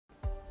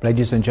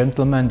Ladies and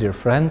gentlemen, dear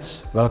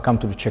friends, welcome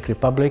to the Czech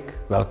Republic,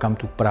 welcome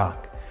to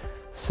Prague.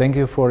 Thank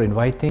you for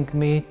inviting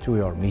me to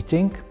your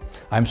meeting.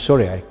 I'm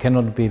sorry I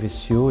cannot be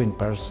with you in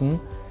person,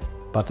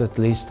 but at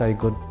least I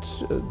got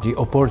the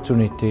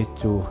opportunity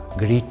to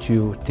greet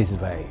you this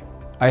way.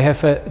 I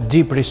have a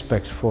deep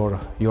respect for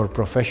your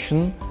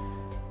profession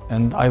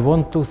and I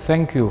want to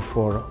thank you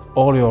for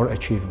all your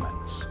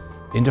achievements.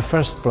 In the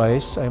first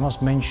place, I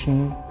must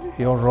mention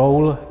your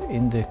role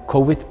in the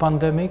COVID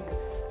pandemic,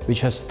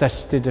 which has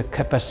tested the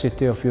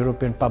capacity of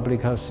European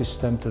public health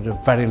system to the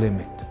very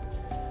limit.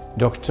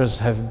 Doctors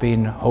have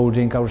been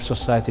holding our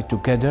society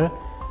together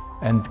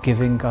and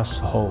giving us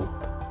hope.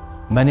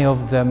 Many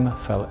of them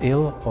fell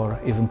ill or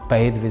even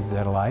paid with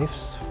their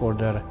lives for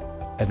their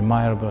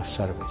admirable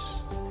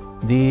service.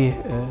 The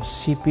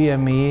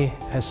CMPE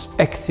has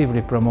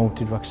actively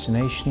promoted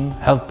vaccination,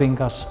 helping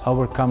us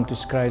overcome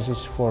this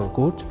crisis for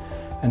good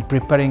and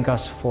preparing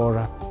us for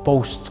a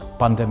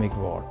post-pandemic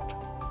world.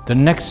 The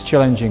next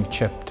challenging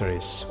chapter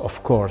is,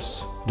 of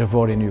course, the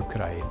war in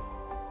Ukraine,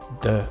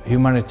 the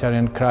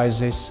humanitarian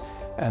crisis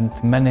and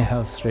many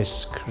health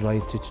risks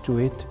related to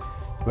it,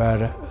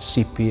 where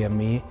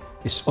CMPE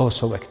is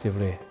also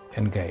actively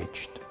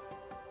engaged.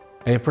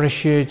 I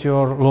appreciate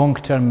your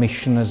long-term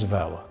mission as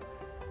well.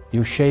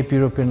 You shape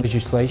European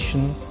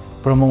legislation,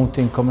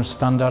 promoting common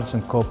standards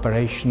and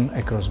cooperation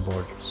across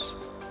borders.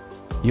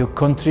 You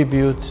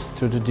contribute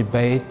to the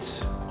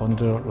debate on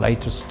the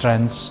latest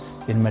trends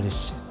in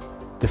medicine.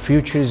 The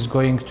future is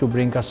going to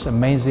bring us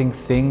amazing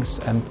things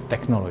and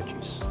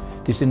technologies.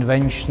 These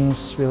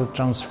inventions will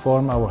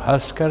transform our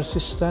healthcare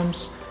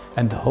systems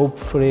and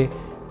hopefully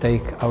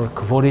take our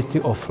quality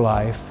of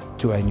life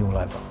to a new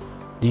level.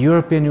 The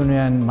European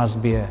Union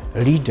must be a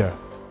leader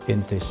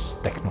in these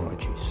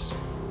technologies.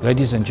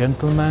 Ladies and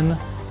gentlemen,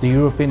 the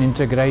European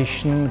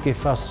integration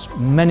gives us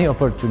many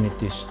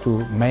opportunities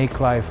to make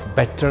life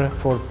better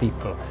for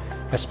people,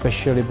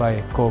 especially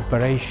by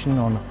cooperation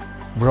on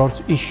broad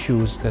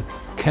issues that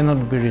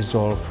cannot be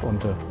resolved on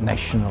the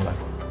national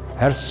level.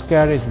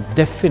 Healthcare is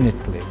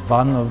definitely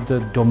one of the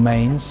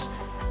domains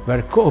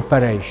where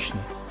cooperation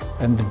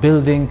and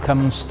building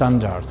common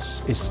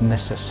standards is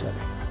necessary.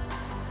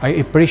 I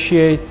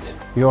appreciate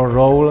your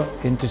role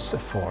in these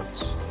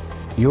efforts.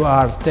 You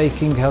are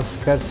taking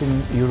healthcare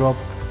in Europe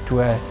to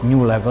a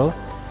new level,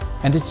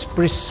 and it's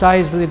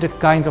precisely the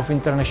kind of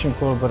international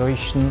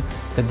collaboration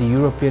that the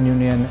European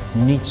Union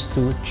needs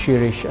to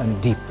cherish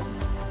and deepen.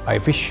 I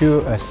wish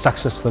you a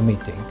successful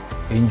meeting.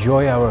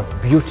 Enjoy our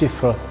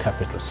beautiful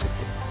capital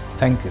city.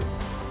 Thank you.